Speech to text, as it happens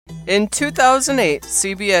In 2008,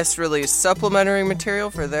 CBS released supplementary material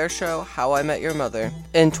for their show, How I Met Your Mother.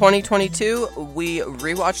 In 2022, we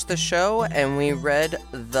rewatched the show and we read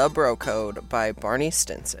The Bro Code by Barney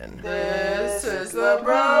Stinson. This is the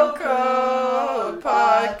Bro Code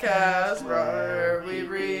podcast where we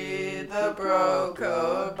read The Bro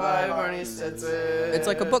Code by Barney Stinson. It's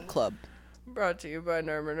like a book club. Brought to you by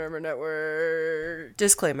Nermer Network.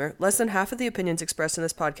 Disclaimer. Less than half of the opinions expressed in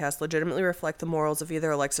this podcast legitimately reflect the morals of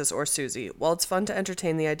either Alexis or Susie. While it's fun to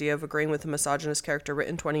entertain the idea of agreeing with a misogynist character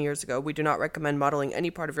written 20 years ago, we do not recommend modeling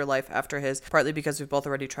any part of your life after his, partly because we've both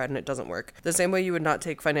already tried and it doesn't work. The same way you would not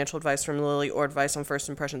take financial advice from Lily or advice on first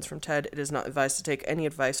impressions from Ted, it is not advised to take any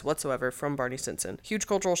advice whatsoever from Barney Stinson. Huge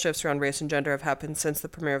cultural shifts around race and gender have happened since the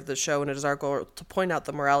premiere of the show, and it is our goal to point out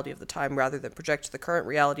the morality of the time rather than project the current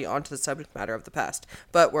reality onto the subject matter of the past.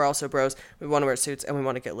 But we're also bros, we want to wear suits, and we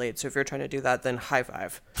want to get laid, so if you're trying to do that, then high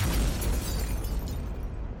five.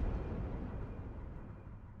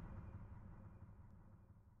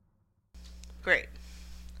 Great.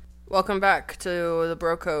 Welcome back to the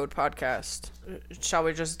Bro Code podcast. Shall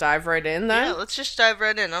we just dive right in then? Yeah, let's just dive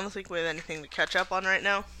right in. I don't think we have anything to catch up on right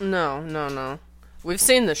now. No. We've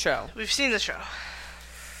seen the show.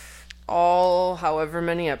 All however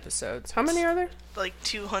many episodes. How many are there? Like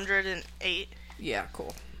 208. Yeah,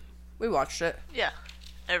 cool. We watched it. Yeah,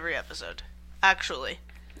 every episode. Actually.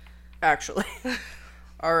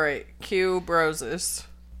 Alright, cue broses.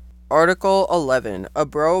 Article 11. A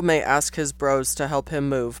bro may ask his bros to help him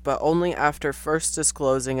move, but only after first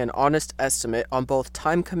disclosing an honest estimate on both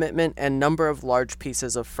time commitment and number of large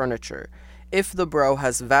pieces of furniture. If the bro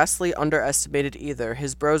has vastly underestimated either,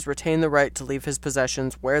 his bros retain the right to leave his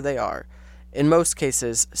possessions where they are. In most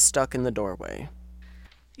cases, stuck in the doorway.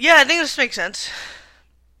 Yeah, I think this makes sense.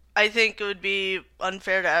 I think it would be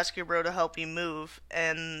unfair to ask your bro to help you move,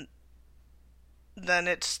 and then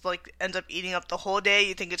it's like ends up eating up the whole day.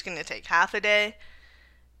 You think it's going to take half a day.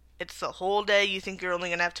 It's the whole day. You think you're only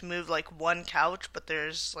going to have to move like one couch, but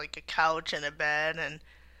there's like a couch and a bed and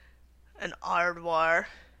an armoire.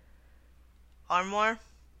 Armoire?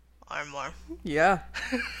 Yeah.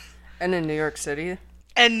 And in New York City.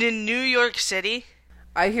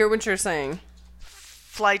 I hear what you're saying.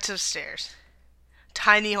 Flights of stairs.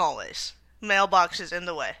 Tiny hallways. Mailboxes in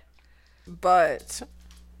the way. But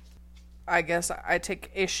I guess I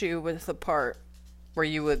take issue with the part where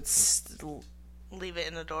you would leave it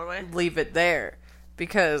in the doorway? Leave it there.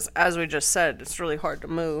 Because, as we just said, it's really hard to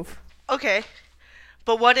move. Okay.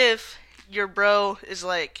 But what if your bro is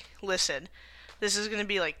like, listen, this is going to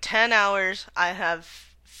be like 10 hours. I have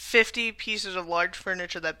 50 pieces of large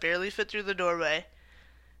furniture that barely fit through the doorway.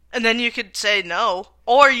 And then you could say no.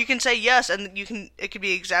 Or you can say yes, and it could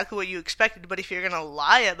be exactly what you expected. But if you're going to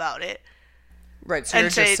lie about it... Right, so you're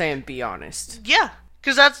just saying be honest. Yeah,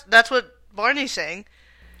 because that's what Barney's saying.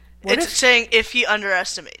 Saying if he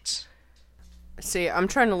underestimates. See, I'm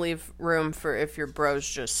trying to leave room for if your bro's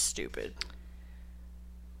just stupid.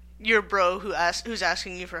 Your bro who's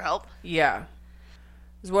asking you for help? Yeah.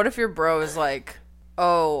 Because what if your bro is like,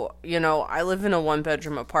 oh, I live in a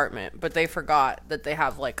one-bedroom apartment, but they forgot that they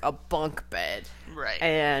have, like, a bunk bed. Right.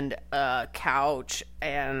 And a couch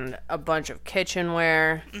and a bunch of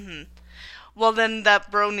kitchenware. Mm-hmm. Well, then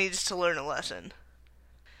that bro needs to learn a lesson.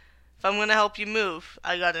 If I'm going to help you move,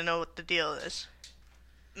 I got to know what the deal is.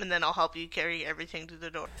 And then I'll help you carry everything to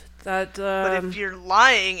the door. But if you're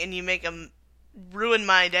lying and you make him ruin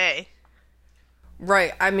my day...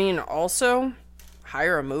 Right, I mean, also,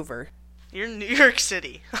 hire a mover. You're in New York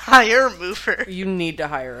City. Hire a mover. You need to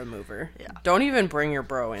hire a mover. Yeah. Don't even bring your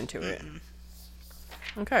bro into it.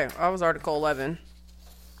 Okay, that was Article 11.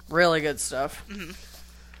 Really good stuff. Mm-hmm.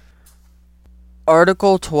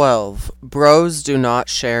 Article 12. Bros do not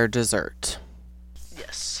share dessert.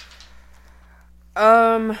 Yes.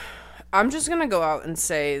 I'm just gonna go out and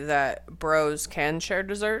say that bros can share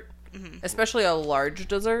dessert. Mm-hmm. Especially a large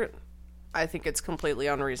dessert. I think it's completely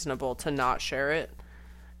unreasonable to not share it.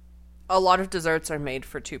 A lot of desserts are made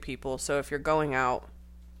for two people, so if you're going out,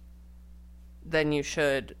 then you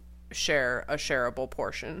should share a shareable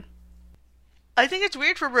portion. I think it's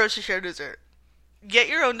weird for bros to share dessert. Get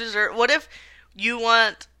your own dessert. What if you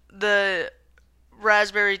want the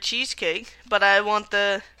raspberry cheesecake, but I want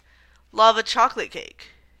the lava chocolate cake,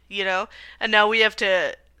 And now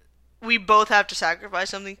we both have to sacrifice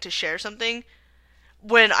something to share something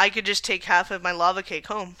when I could just take half of my lava cake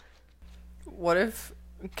home. What if,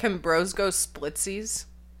 can bros go splitsies?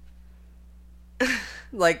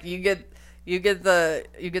 Like, you get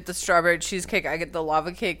the strawberry cheesecake, I get the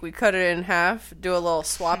lava cake, we cut it in half, do a little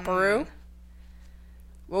swapperoo.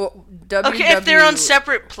 Well, Okay, if they're on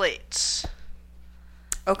separate plates.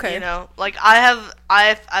 Okay. You know, like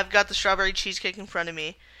I've got the strawberry cheesecake in front of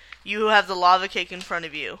me. You have the lava cake in front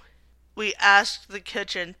of you. We asked the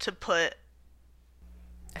kitchen to put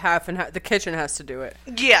Half and half. The kitchen has to do it.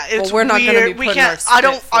 Yeah, it's we're not weird. gonna be We putting can't. our I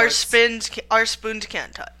don't. Our spit our spoons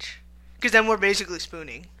can't touch, because then we're basically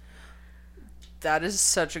spooning. That is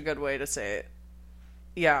such a good way to say it.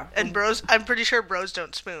 Yeah. And bros, I'm pretty sure bros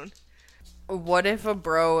don't spoon. What if a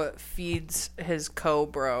bro feeds his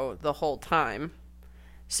co-bro the whole time?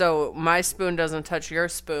 So my spoon doesn't touch your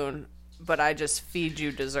spoon, but I just feed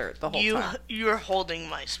you dessert the whole time. You're holding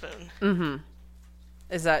my spoon. Mm-hmm.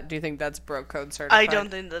 Do you think that's bro code certified? I don't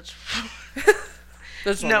think that's...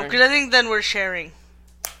 Just no, wondering. because I think then we're sharing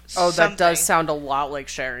Oh, that something. does sound a lot like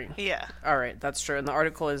sharing. Yeah. Alright, that's true. And the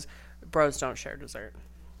article is, bros don't share dessert.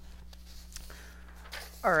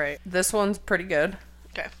 Alright, this one's pretty good.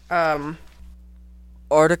 Okay.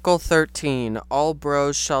 Article 13. All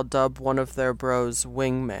bros shall dub one of their bros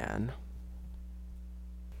wingman.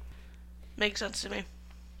 Makes sense to me.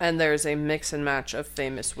 And there's a mix and match of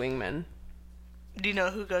famous wingmen. Do you know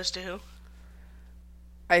who goes to who?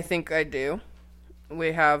 I think I do.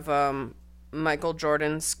 We have Michael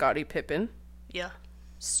Jordan, Scottie Pippen, Yeah.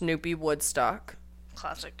 Snoopy Woodstock,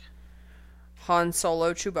 Classic. Han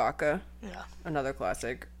Solo Chewbacca, Yeah. another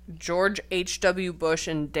classic, George H.W. Bush,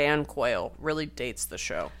 and Dan Quayle. Really dates the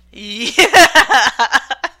show. Yeah.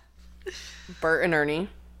 Bert and Ernie,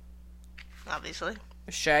 Obviously.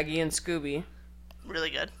 Shaggy and Scooby, Really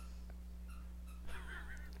good.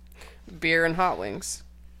 Beer and Hot Wings.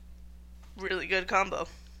 Really good combo.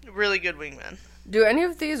 Really good wingman. Do any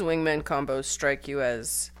of these wingman combos strike you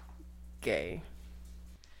as gay?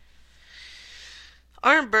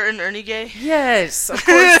 Aren't Bert and Ernie gay? Yes, of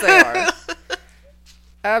course they are.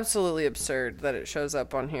 Absolutely absurd that it shows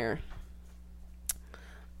up on here.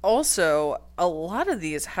 Also, a lot of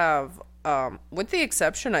these have, with the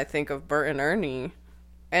exception, I think, of Bert and Ernie,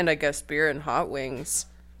 and I guess Beer and Hot Wings,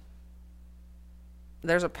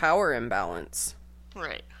 there's a power imbalance.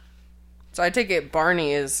 Right. So I take it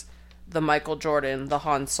Barney is the Michael Jordan, the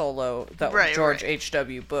Han Solo, the George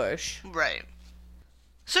H.W. Bush. Right.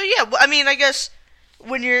 So yeah, I mean, I guess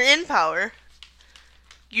when you're in power,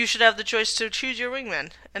 you should have the choice to choose your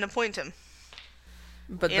wingman and appoint him.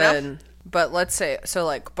 But You know? then, but let's say, so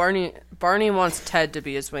like Barney wants Ted to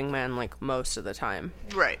be his wingman like most of the time.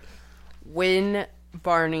 Right. When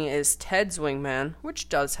Barney is Ted's wingman, which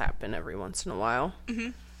does happen every once in a while,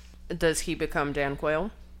 does he become Dan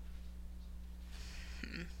Quayle?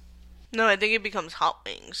 No, I think it becomes Hot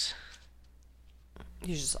Wings.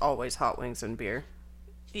 He's just always Hot Wings and beer.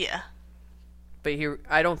 Yeah. But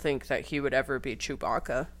I don't think that he would ever be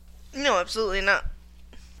Chewbacca. No, absolutely not.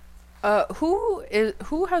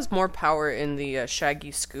 Who has more power in the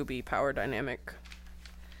Shaggy Scooby power dynamic?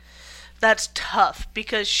 That's tough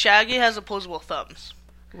because Shaggy has opposable thumbs.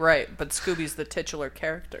 Right, but Scooby's the titular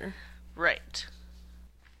character. Right.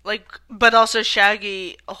 Like, but also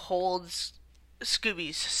Shaggy holds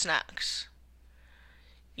Scooby's snacks.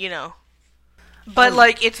 You know. But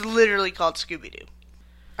like, it's literally called Scooby-Doo.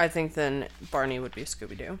 I think then Barney would be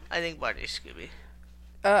Scooby-Doo. I think Barney's Scooby.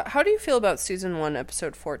 How do you feel about season 1,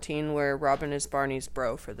 episode 14, where Robin is Barney's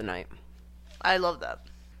bro for the night? I love that.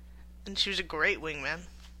 And she was a great wingman.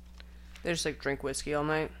 They just like drink whiskey all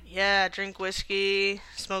night. Yeah, drink whiskey,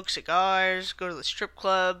 smoke cigars, go to the strip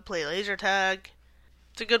club, play laser tag.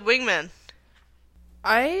 It's a good wingman.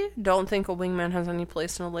 I don't think a wingman has any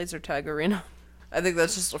place in a laser tag arena. I think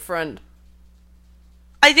that's just a friend.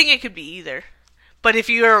 I think it could be either. But if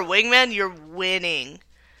you're a wingman, you're winning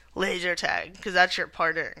laser tag because that's your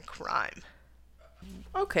partner in crime.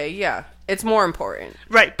 Okay, yeah. It's more important.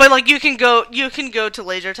 Right, but like you can go to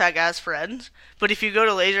laser tag as friends, but if you go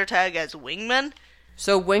to laser tag as wingmen,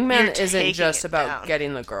 So wingman You're isn't taking just it about down.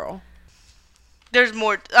 getting the girl. there's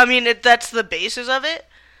more. I mean, that's the basis of it.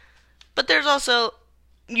 But there's also,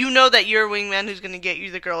 you know, that your wingman who's going to get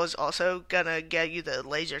you the girl is also going to get you the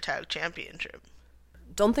laser tag championship.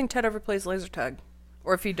 Don't think Ted ever plays laser tag.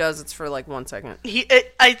 Or if he does, it's for like 1 second.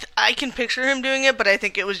 I can picture him doing it, but I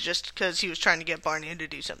think it was just because he was trying to get Barney to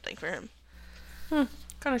do something for him.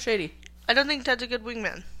 Kind of shady. I don't think Ted's a good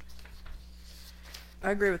wingman, I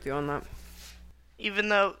agree with you on that. even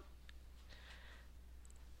though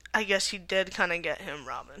I guess he did kind of get him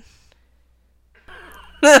Robin.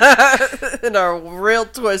 In a real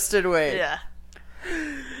twisted way. Yeah.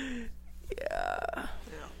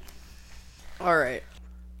 Alright.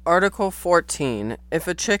 Article 14. If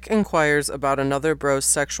a chick inquires about another bro's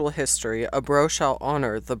sexual history, a bro shall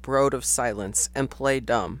honor the broad of silence and play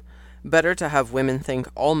dumb. Better to have women think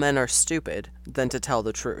all men are stupid than to tell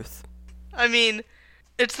the truth. I mean,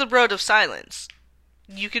 it's the road of silence.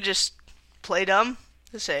 you could just play dumb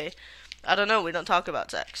and say, I don't know, we don't talk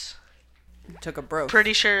about sex. Took a bro.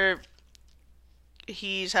 Pretty sure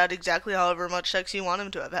he's had exactly however much sex you want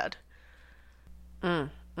him to have had.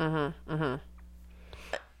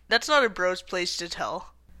 That's not a bro's place to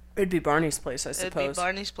tell. It'd be Barney's place, I suppose. It'd be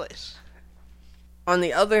Barney's place. On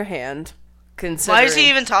the other hand, considering... Why is he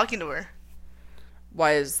even talking to her?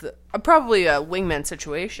 Why is the... probably a wingman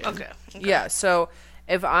situation. Okay. Yeah, so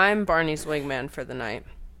if I'm Barney's wingman for the night,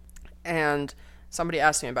 and somebody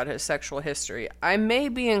asks me about his sexual history, I may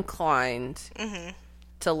be inclined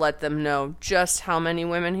to let them know just how many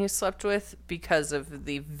women he slept with because of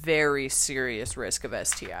the very serious risk of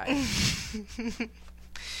STI.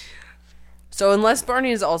 So unless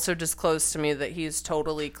Barney has also disclosed to me that he's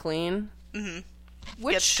totally clean,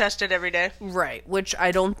 which gets tested every day, right? Which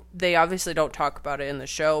they obviously don't talk about it in the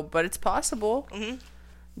show, but it's possible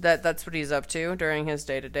that that's what he's up to during his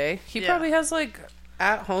day to day. He probably has like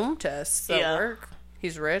at-home tests that work.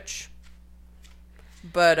 He's rich,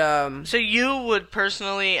 but So you would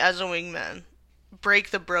personally, as a wingman,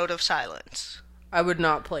 break the broad of silence? I would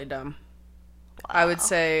not play dumb. I would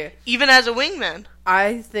say... Even as a wingman?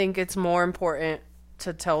 I think it's more important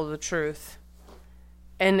to tell the truth.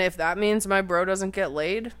 And if that means my bro doesn't get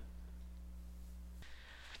laid...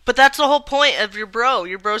 But that's the whole point of your bro.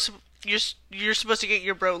 You're supposed to get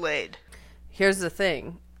your bro laid. Here's the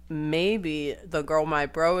thing. Maybe the girl my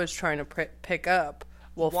bro is trying to pick up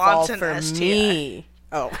will Wants fall an for STI. me.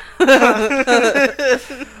 Oh. I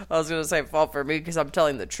was going to say fall for me because I'm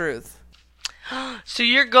telling the truth. So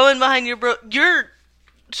you're going behind your bro. You're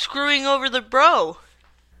screwing over the bro.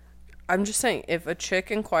 I'm just saying, if a chick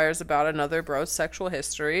inquires about another bro's sexual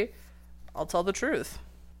history, I'll tell the truth.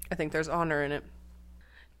 I think there's honor in it.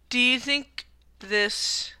 Do you think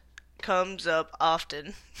this comes up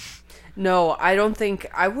often? No, I don't think...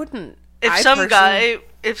 I wouldn't...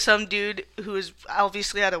 If some dude who is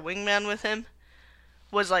obviously had a wingman with him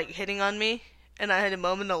was like hitting on me and I had a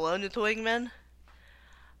moment alone with the wingman,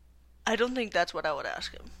 I don't think that's what I would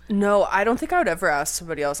ask him. No, I don't think I would ever ask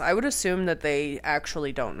somebody else. I would assume that they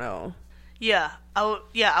actually don't know. Yeah, I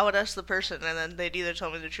would ask the person, and then they'd either tell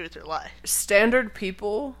me the truth or lie. Standard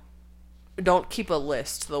people don't keep a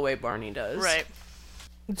list the way Barney does. Right.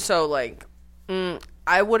 So, like,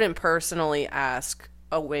 I wouldn't personally ask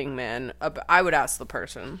a wingman. I would ask the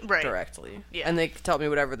person directly. Yeah. And they can tell me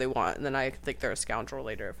whatever they want, and then I think they're a scoundrel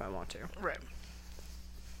later if I want to. Right.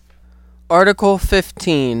 Article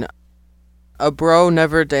 15. A bro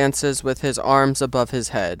never dances with his arms above his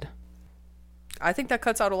head. I think that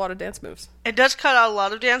cuts out a lot of dance moves. It does cut out a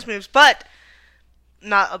lot of dance moves, but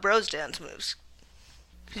not a bro's dance moves.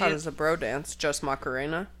 How does a bro dance? Just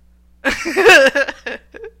Macarena? The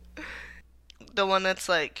one that's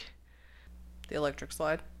like... The electric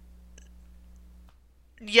slide?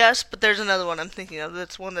 Yes, but there's another one I'm thinking of.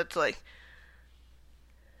 That's one that's like...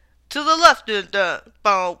 To the left,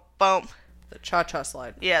 boom, boom. The cha-cha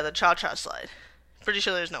slide. Yeah, the cha-cha slide. Pretty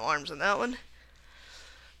sure there's no arms in that one.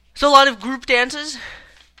 So a lot of group dances.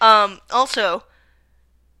 Also,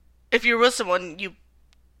 if you're with someone,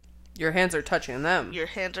 your hands are touching them. Your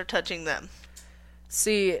hands are touching them.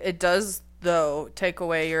 See, it does, though, take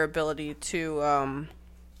away your ability to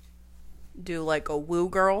do like a woo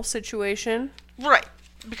girl situation. Right,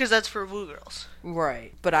 because that's for woo girls.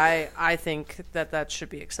 Right, but I think that should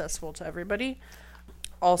be accessible to everybody.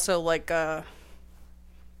 Also, like, if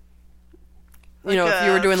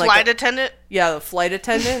you were doing like flight attendant? Yeah, the flight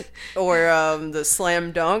attendant or the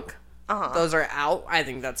slam dunk. Those are out. I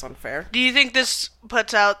think that's unfair. Do you think this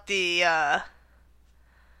puts out the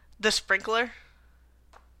sprinkler?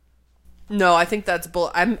 No, I think that's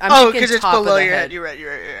I'm because it's below your head. You're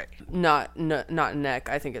right. Not neck.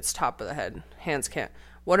 I think it's top of the head. Hands can't.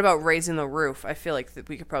 What about raising the roof? I feel like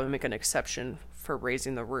we could probably make an exception for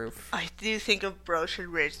raising the roof. I do think a bro should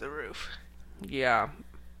raise the roof. Yeah.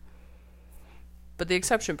 But the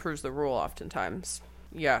exception proves the rule oftentimes.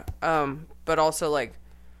 Yeah. But also, like,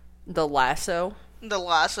 the lasso. The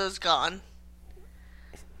lasso's gone.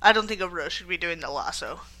 I don't think a bro should be doing the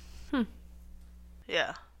lasso.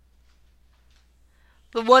 Yeah.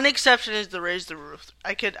 The one exception is the raise the roof.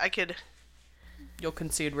 I could... You'll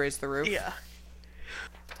concede raise the roof? Yeah.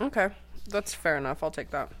 Okay. That's fair enough. I'll take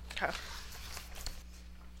that. Okay.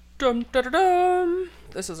 Dum, da, da, dum.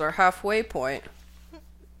 This is our halfway point.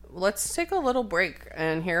 Let's take a little break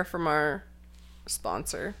and hear from our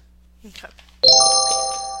sponsor. Okay.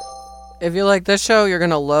 If you like this show, you're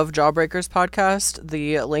going to love Jawbreakers podcast.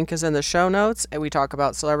 The link is in the show notes, and we talk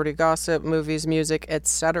about celebrity gossip, movies, music,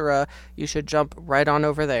 etc. You should jump right on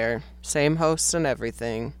over there. Same hosts and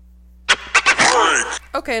everything.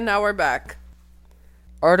 Okay, now we're back.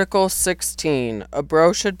 Article 16. A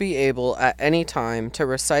bro should be able at any time to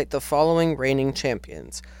recite the following reigning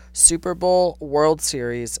champions: Super Bowl, World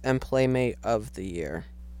Series, and Playmate of the Year.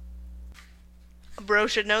 A bro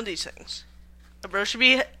should know these things. A bro should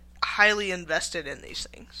be highly invested in these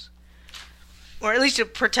things. Or at least you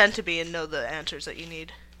pretend to be and know the answers that you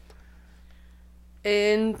need.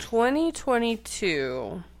 In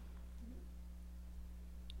 2022,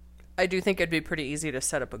 I do think it'd be pretty easy to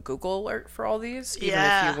set up a Google alert for all these, even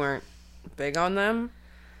if you weren't big on them.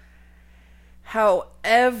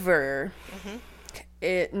 However,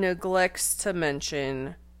 it neglects to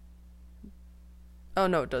mention... Oh,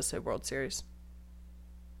 no, it does say World Series.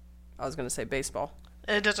 I was going to say baseball.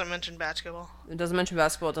 It doesn't mention basketball. It doesn't mention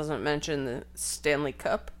basketball. It doesn't mention the Stanley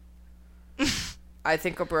Cup. I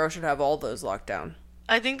think a bro should have all those locked down.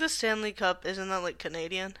 I think the Stanley Cup, isn't that like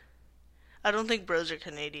Canadian? I don't think bros are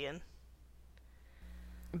Canadian.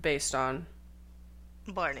 Based on...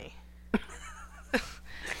 Barney.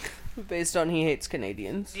 Based on he hates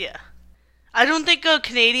Canadians. Yeah. I don't think a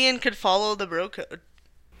Canadian could follow the bro code.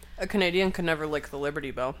 A Canadian could never lick the Liberty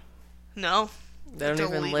Bell. No. They don't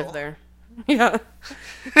even illegal. live there. Yeah.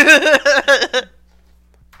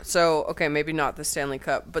 So, okay, maybe not the Stanley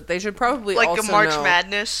Cup, but they should probably like also a March know...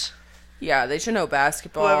 Madness. Yeah, they should know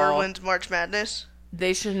basketball. Whoever wins March Madness.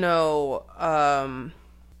 They should know,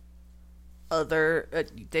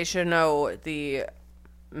 they should know the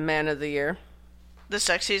Man of the Year. The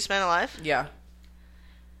sexiest man alive? Yeah.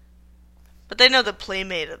 But they know the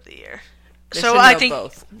Playmate of the Year. They so should I know think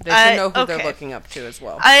both. They should know who they're okay. looking up to as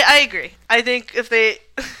well. I agree. I think if they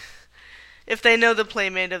if they know the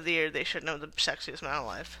Playmate of the Year, they should know the sexiest man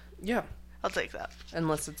alive. Yeah. I'll take that.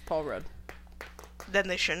 Unless it's Paul Rudd. Then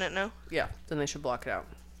they shouldn't know. Yeah, then they should block it out.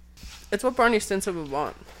 It's what Barney Stinson would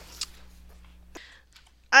want.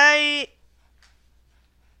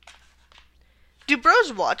 Do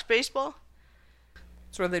bros watch baseball?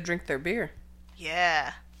 It's where they drink their beer.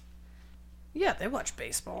 Yeah. Yeah, they watch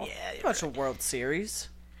baseball. Yeah, They watch a World Series.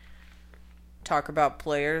 Talk about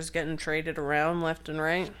players getting traded around left and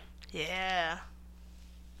right. Yeah.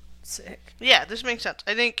 Sick. Yeah, this makes sense.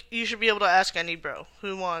 I think you should be able to ask any bro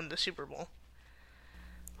who won the Super Bowl.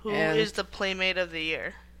 Who is the Playmate of the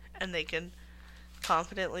Year? And they can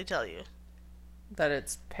confidently tell you. That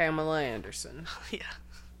it's Pamela Anderson. Yeah.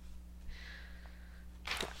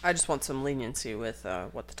 I just want some leniency with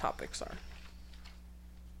what the topics are.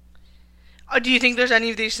 Do you think there's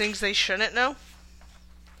any of these things they shouldn't know?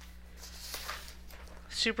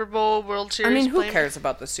 Super Bowl, World Series. I mean, who Playmate? cares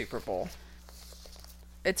about the Super Bowl?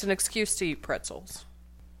 It's an excuse to eat pretzels.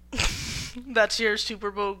 That's your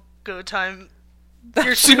Super Bowl go time.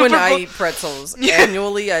 That's Super when I Bowl- eat pretzels. Yeah.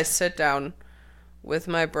 Annually, I sit down with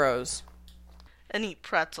my bros. And eat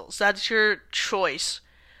pretzels. That's your choice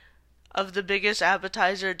of the biggest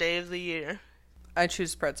appetizer day of the year. I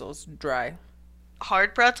choose pretzels. Dry.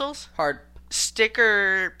 Hard pretzels? Hard.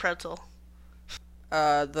 Sticker pretzel.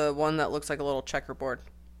 The one that looks like a little checkerboard.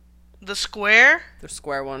 The square? The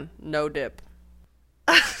square one. No dip.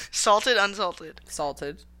 Salted, unsalted.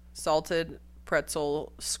 Salted. Salted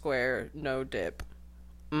pretzel square. No dip.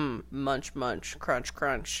 Munch, munch. Crunch,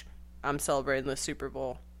 crunch. I'm celebrating the Super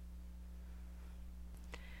Bowl.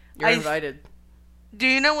 You're invited. Do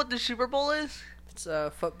you know what the Super Bowl is? It's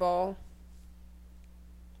a football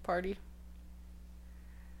party.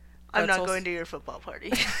 I'm not Pretzels. going to your football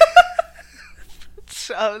party.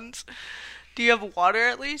 Sounds. Do you have water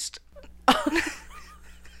at least?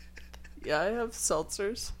 Yeah, I have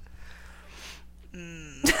seltzers.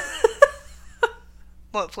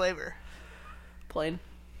 What flavor? Plain.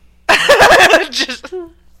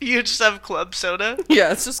 You just have club soda?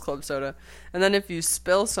 Yeah, it's just club soda. And then if you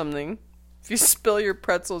spill something, if you spill your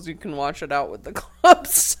pretzels, you can wash it out with the club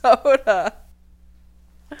soda.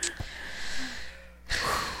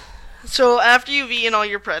 So after you've eaten all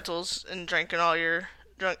your pretzels and drunk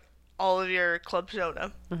all of your club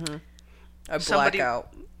soda, I black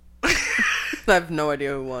out. I have no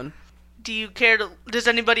idea who won. do you care to? Does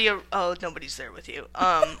anybody? Oh, nobody's there with you.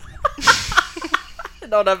 I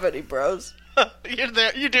don't have any bros. You're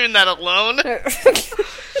there. You're doing that alone.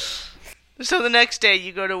 So the next day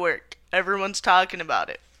you go to work. Everyone's talking about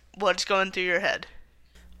it. What's going through your head?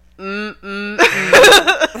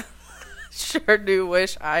 Sure do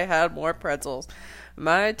wish I had more pretzels.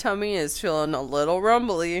 My tummy is feeling a little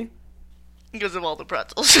rumbly. Because of all the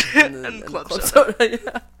pretzels and club soda. soda.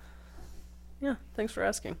 Yeah. Yeah, thanks for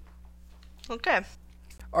asking. Okay.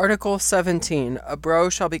 Article 17. A bro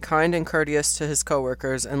shall be kind and courteous to his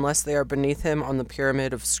coworkers unless they are beneath him on the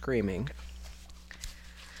pyramid of screaming.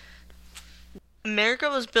 America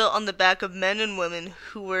was built on the back of men and women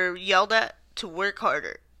who were yelled at to work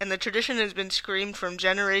harder, and the tradition has been screamed from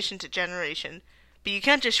generation to generation. But you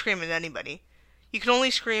can't just scream at anybody. You can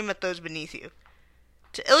only scream at those beneath you.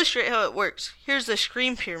 To illustrate how it works, here's the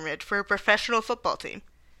scream pyramid for a professional football team.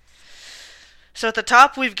 So at the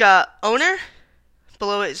top we've got owner,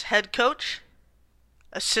 below it is head coach,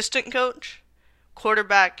 assistant coach,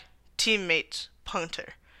 quarterback, teammates,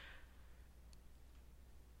 punter.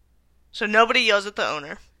 So nobody yells at the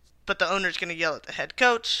owner, but the owner's going to yell at the head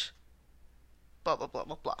coach, blah, blah, blah,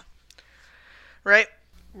 blah, blah. Right?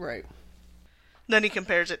 Right. Then he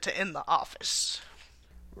compares it to in the office.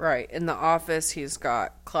 Right. In the office, he's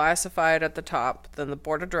got classified at the top, then the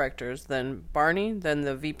board of directors, then Barney, then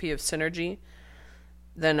the VP of Synergy,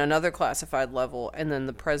 then another classified level, and then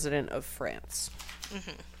the president of France.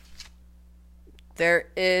 Mm-hmm. There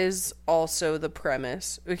is also the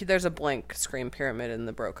premise. There's a blank scream pyramid in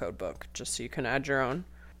the Bro Code book, just so you can add your own.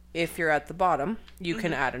 If you're at the bottom, you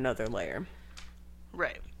can add another layer.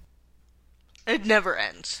 Right. It never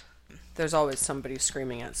ends. There's always somebody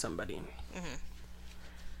screaming at somebody. Mm-hmm.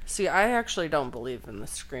 See, I actually don't believe in the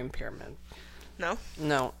scream pyramid. No?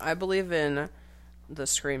 No, I believe in the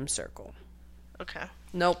scream circle. Okay.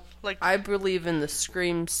 Nope. I believe in the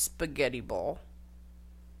scream spaghetti bowl.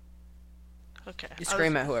 Okay. You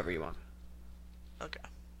scream at whoever you want. Okay.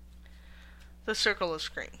 The circle of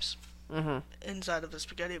screams. Mm-hmm. Inside of the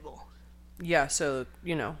spaghetti bowl. Yeah, so,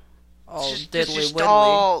 all just diddly-widdly.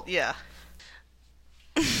 All, yeah.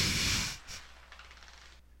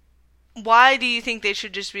 Why do you think they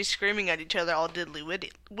should just be screaming at each other all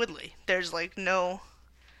diddly-widdly? There's, no...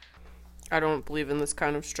 I don't believe in this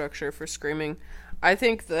kind of structure for screaming. I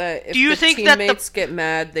think that if teammates get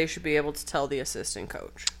mad, they should be able to tell the assistant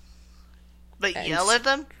coach. But yell at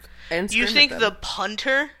them? And you think the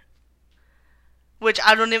punter, which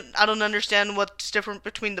I don't understand what's different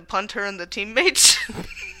between the punter and the teammates.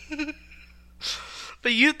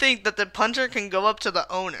 But you think that the punter can go up to the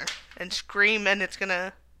owner and scream and it's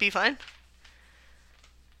gonna be fine?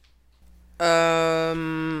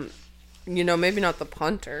 Maybe not the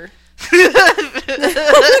punter.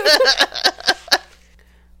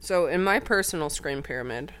 So in my personal scream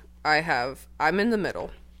pyramid, I'm in the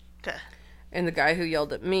middle. Okay. And the guy who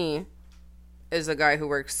yelled at me is the guy who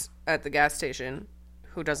works at the gas station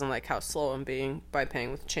who doesn't like how slow I'm being by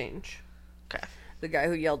paying with change. Okay. The guy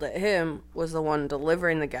who yelled at him was the one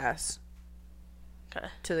delivering the gas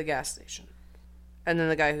to the gas station. And then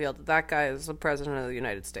the guy who yelled at that guy is the president of the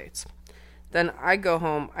United States. Then I go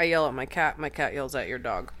home, I yell at my cat yells at your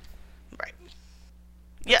dog. Right.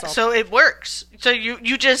 Yeah, so it works. So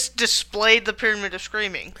you just displayed the pyramid of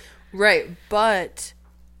screaming. Right, but...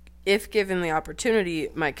 if given the opportunity,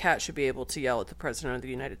 my cat should be able to yell at the President of the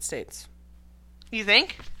United States. You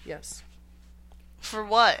think? Yes. For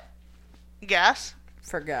what? Gas?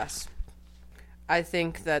 For gas. I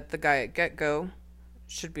think that the guy at Get-Go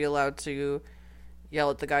should be allowed to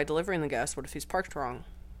yell at the guy delivering the gas. What if he's parked wrong?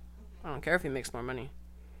 I don't care if he makes more money.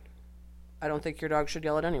 I don't think your dog should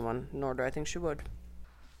yell at anyone, nor do I think she would.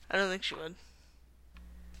 I don't think she would.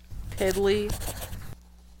 Piddly.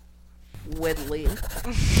 Widdly.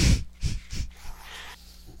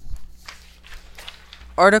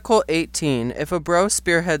 Article 18. If a bro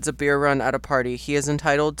spearheads a beer run at a party, he is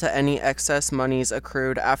entitled to any excess monies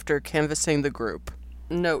accrued after canvassing the group.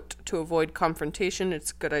 Note, to avoid confrontation,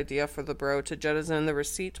 it's a good idea for the bro to jettison the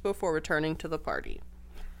receipt before returning to the party.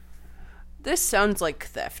 This sounds like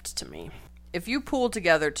theft to me. If you pool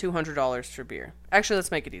together $200 for beer... Actually,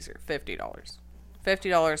 let's make it easier. $50.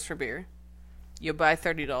 $50 for beer. You buy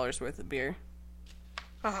 $30 worth of beer.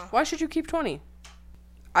 Uh-huh. Why should you keep $20?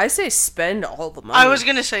 I say spend all the money. I was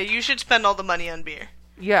gonna say, you should spend all the money on beer.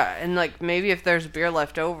 Yeah, and maybe if there's beer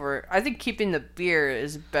left over, I think keeping the beer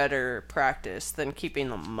is better practice than keeping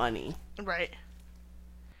the money. Right.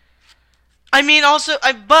 I mean, also,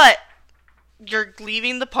 but you're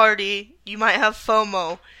leaving the party, you might have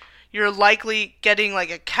FOMO, you're likely getting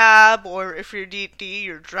a cab, or if you're DD,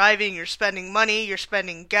 you're driving, you're spending money, you're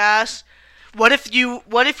spending gas. What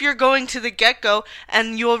if you're going to the Get-Go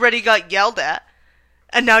and you already got yelled at,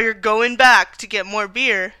 and now you're going back to get more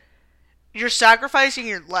beer? You're sacrificing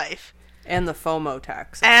your life. And the FOMO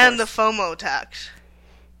tax. And the FOMO tax.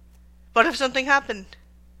 What if something happened?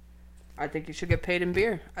 I think you should get paid in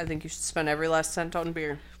beer. I think you should spend every last cent on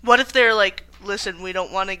beer. What if they're like, listen, we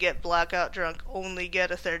don't want to get blackout drunk, only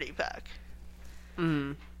get a 30-pack?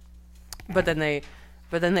 But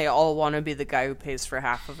then they all want to be the guy who pays for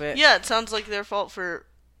half of it. Yeah, it sounds like their fault for...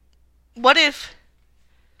 What if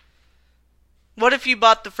you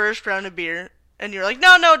bought the first round of beer, and you're like,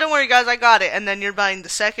 no, don't worry, guys, I got it. And then you're buying the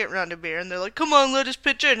second round of beer, and they're like, come on, let us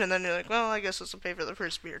pitch in. And then you're like, well, I guess this will pay for the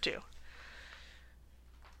first beer, too.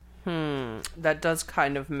 That does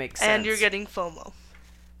kind of make sense. And you're getting FOMO.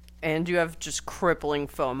 And you have just crippling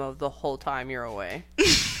FOMO the whole time you're away.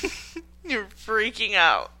 You're freaking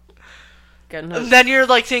out. Getting And then you're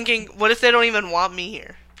like thinking, what if they don't even want me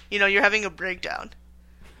here? You know, you're having a breakdown.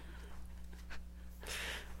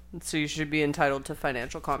 So you should be entitled to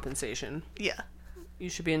financial compensation. Yeah. You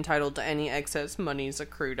should be entitled to any excess monies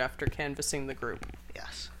accrued after canvassing the group.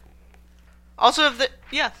 Yes. Also,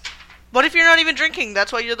 what if you're not even drinking?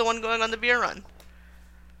 That's why you're the one going on the beer run.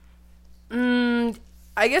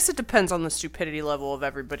 I guess it depends on the stupidity level of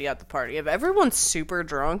everybody at the party. If everyone's super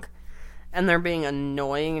drunk and they're being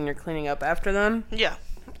annoying and you're cleaning up after them, Yeah.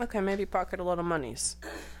 okay, maybe pocket a lot of monies.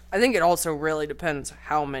 I think it also really depends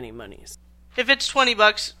how many monies. If it's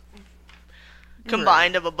 $20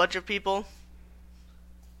 combined of a bunch of people.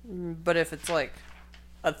 But if it's like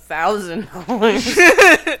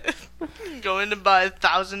 $1,000, Going to buy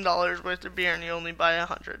 $1,000 worth of beer and you only buy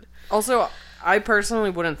 100. Also, I personally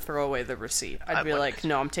wouldn't throw away the receipt. I'd I be wouldn't. like,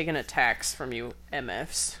 no, I'm taking a tax from you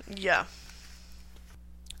MFs. Yeah.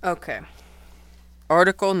 Okay.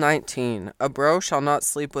 Article 19. A bro shall not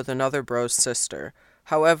sleep with another bro's sister.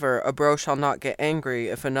 However, a bro shall not get angry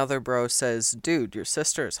if another bro says, dude, your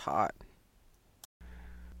sister is hot.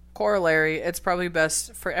 Corollary, it's probably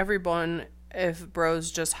best for everyone if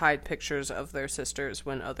bros just hide pictures of their sisters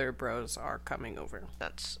when other bros are coming over.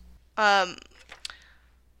 That's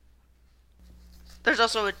there's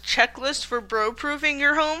also a checklist for bro-proofing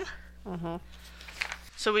your home.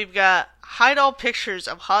 So we've got hide all pictures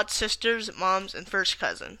of hot sisters, moms, and first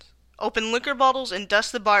cousins. Open liquor bottles and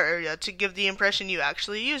dust the bar area to give the impression you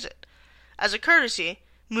actually use it. As a courtesy,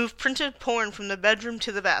 move printed porn from the bedroom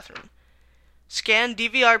to the bathroom. Scan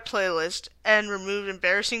DVR playlist and remove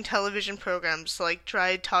embarrassing television programs like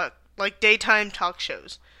daytime talk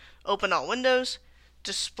shows. Open all windows.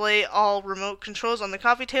 Display all remote controls on the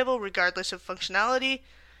coffee table regardless of functionality.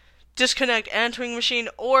 Disconnect answering machine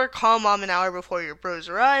or call mom an hour before your bros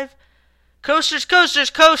arrive. Coasters, coasters,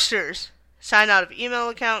 coasters! Sign out of email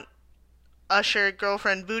account. Usher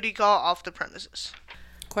girlfriend booty call off the premises.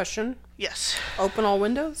 Question? Yes. Open all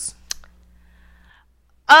windows?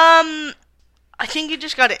 I think you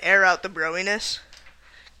just gotta air out the broiness.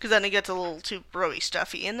 Because then it gets a little too broy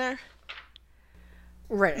stuffy in there.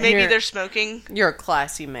 Right. and Maybe they're smoking. You're a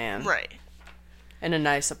classy man. Right. In a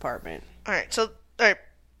nice apartment. Alright,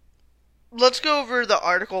 let's go over the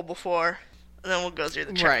article before, and then we'll go through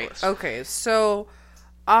the checklist. Right. Okay, so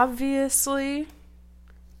obviously,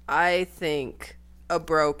 I think a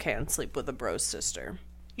bro can sleep with a bro's sister.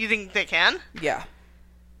 You think they can? Yeah.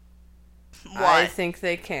 Why? I think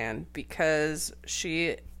they can because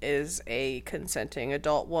she is a consenting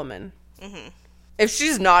adult woman. Mm-hmm. If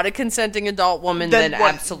she's not a consenting adult woman, then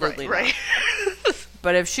absolutely not. Right.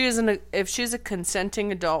 But if she's a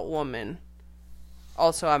consenting adult woman,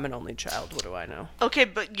 also I'm an only child. What do I know? Okay,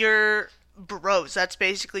 but you're bros. That's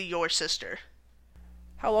basically your sister.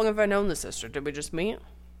 How long have I known the sister? Did we just meet?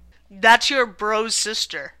 That's your bro's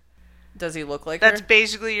sister. Does he look like That's her?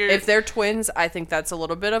 basically your... If they're twins, I think that's a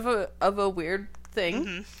little bit of a weird thing.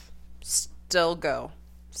 Mm-hmm. Still go.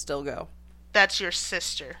 That's your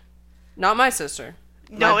sister. Not my sister.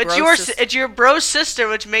 No, My it's bro's it's your bro's sister,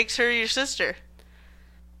 which makes her your sister.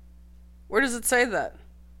 Where does it say that?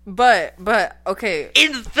 But okay.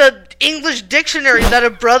 In the English dictionary, that a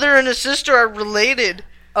brother and a sister are related.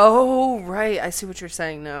 Oh, right. I see what you're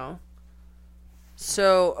saying now.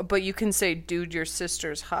 So, but you can say, dude, your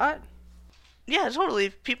sister's hot? Yeah, totally.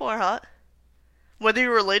 People are hot. Whether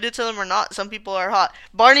you're related to them or not, some people are hot.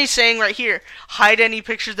 Barney's saying right here, hide any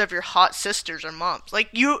pictures of your hot sisters or moms. Like,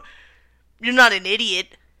 you're not an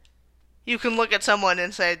idiot. You can look at someone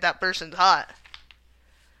and say, that person's hot.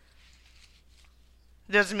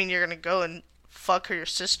 Doesn't mean you're gonna go and fuck your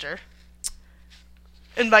sister.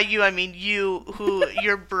 And by you, I mean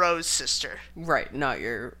your bro's sister. Right, not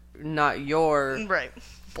your Right.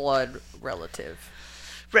 blood relative.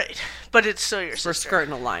 Right. But it's still your We're sister.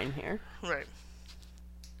 skirting a line here. Right.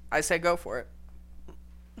 I say go for it.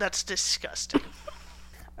 That's disgusting.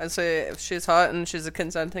 I say if she's hot and she's a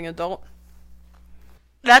consenting adult.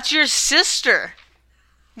 That's your sister.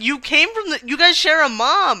 You guys share a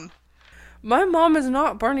mom. My mom is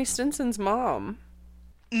not Barney Stinson's mom.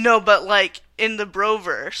 No, but like in the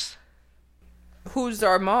Broverse. Who's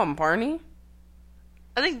our mom, Barney?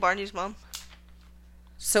 I think Barney's mom.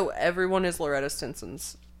 So everyone is Loretta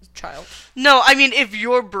Stinson's child. No, I mean if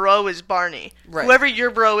your bro is Barney. Right. Whoever your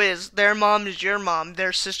bro is, their mom is your mom,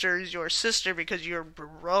 their sister is your sister because you're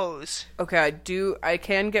bros. Okay, I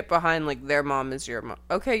can get behind like their mom is your mom.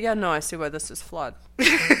 Okay, yeah, no, I see why this is flawed.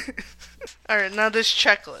 Alright, now this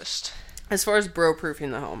checklist. As far as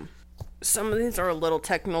bro-proofing the home, some of these are a little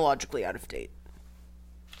technologically out of date.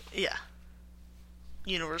 Yeah.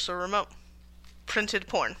 Universal remote. Printed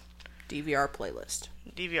porn. DVR playlist.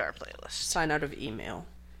 DVR playlist. Sign out of email.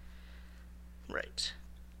 Right.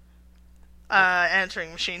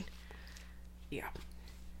 Answering machine. Yeah.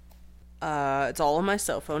 It's all on my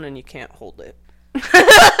cell phone and you can't hold it.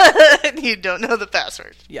 You don't know the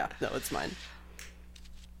password. Yeah, no, it's mine.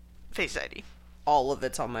 Face ID. All of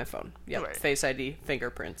it's on my phone. Yep. Right. Face ID,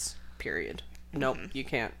 fingerprints. Period. Nope, you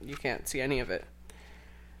can't see any of it.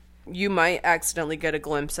 You might accidentally get a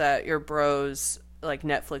glimpse at your bro's like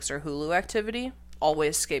Netflix or Hulu activity.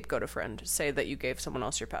 Always scapegoat a friend. Say that you gave someone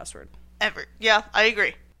else your password. Ever. Yeah, I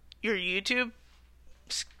agree. Your YouTube.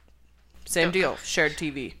 Same deal. Shared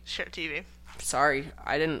TV. Shared TV. Sorry,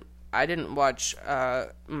 I didn't watch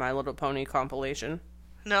My Little Pony compilation.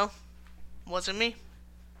 No, wasn't me.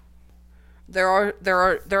 There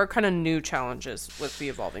are kind of new challenges with the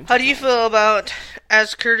evolving. How do you feel about,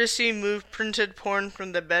 as courtesy, move printed porn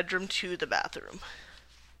from the bedroom to the bathroom?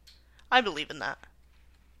 I believe in that.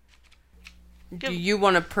 Do you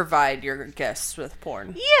want to provide your guests with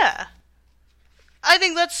porn? Yeah. I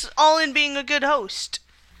think that's all in being a good host.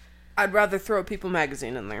 I'd rather throw People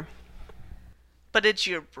magazine in there. But it's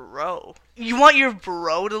your bro. You want your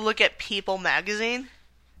bro to look at People magazine?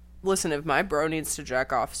 Listen, if my bro needs to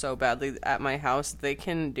jack off so badly at my house, they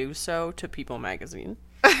can do so to People magazine.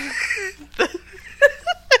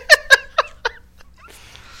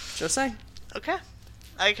 Just saying. Okay.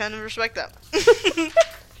 I kind of respect that.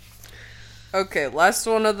 Okay, last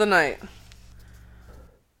one of the night.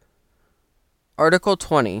 Article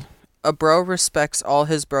 20. A bro respects all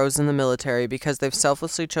his bros in the military because they've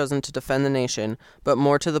selflessly chosen to defend the nation, but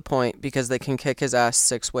more to the point, because they can kick his ass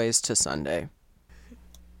 6 ways to Sunday.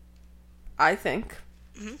 I think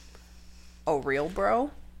a real bro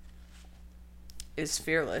is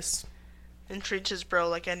fearless. And treats his bro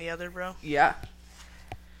like any other bro. Yeah.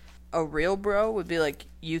 A real bro would be like,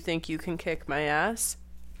 you think you can kick my ass?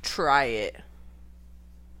 Try it.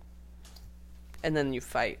 And then you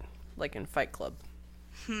fight, like in Fight Club.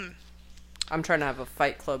 I'm trying to have a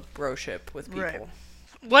Fight Club broship with people. Right.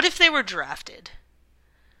 What if they were drafted?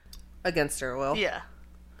 Against their will. Yeah.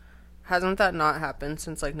 Hasn't that not happened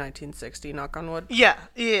since like 1960, knock on wood? Yeah,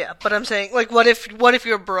 but I'm saying, like, what if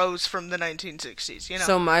your bro's from the 1960s, you know?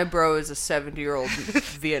 So my bro is a 70-year-old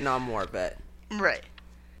Vietnam War vet. Right.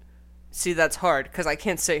 See, that's hard, because I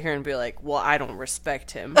can't sit here and be like, well, I don't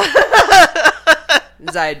respect him.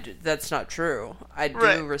 That's not true. I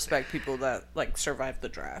do respect people that, like, survived the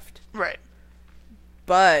draft. Right.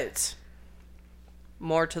 But,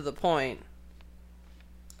 more to the point,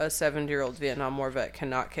 a 70-year-old Vietnam War vet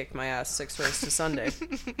cannot kick my ass 6 ways to Sunday.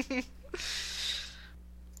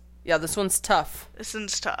 Yeah, this one's tough. This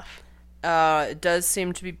one's tough. It does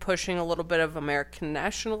seem to be pushing a little bit of American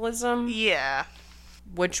nationalism. Yeah.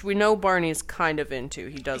 Which we know Barney's kind of into.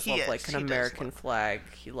 He does love, like, an he American flag.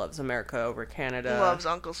 He loves America over Canada. Loves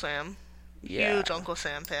Uncle Sam. Yeah. Huge Uncle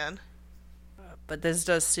Sam fan. But this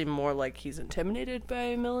does seem more like he's intimidated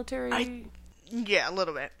by military. Yeah, a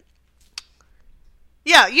little bit.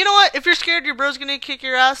 Yeah, you know what? If you're scared your bro's gonna kick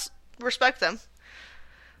your ass, respect them.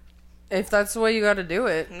 If that's the way you gotta do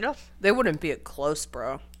it. No. They wouldn't be a close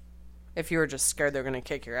bro. If you were just scared they're gonna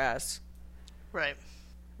kick your ass. Right.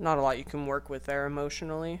 Not a lot you can work with there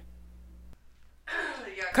emotionally.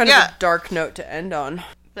 Kind of a dark note to end on.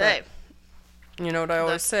 Hey. You know what I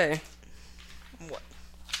always say? What?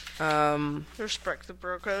 Respect the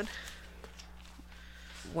bro code.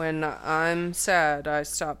 When I'm sad, I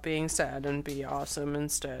stop being sad and be awesome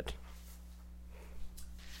instead.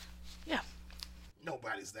 Yeah.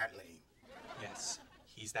 Nobody's that lame. Yes,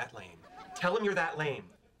 he's that lame. Tell him you're that lame.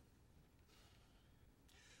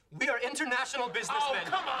 We are international businessmen. Oh,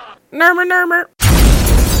 come on! Nermer.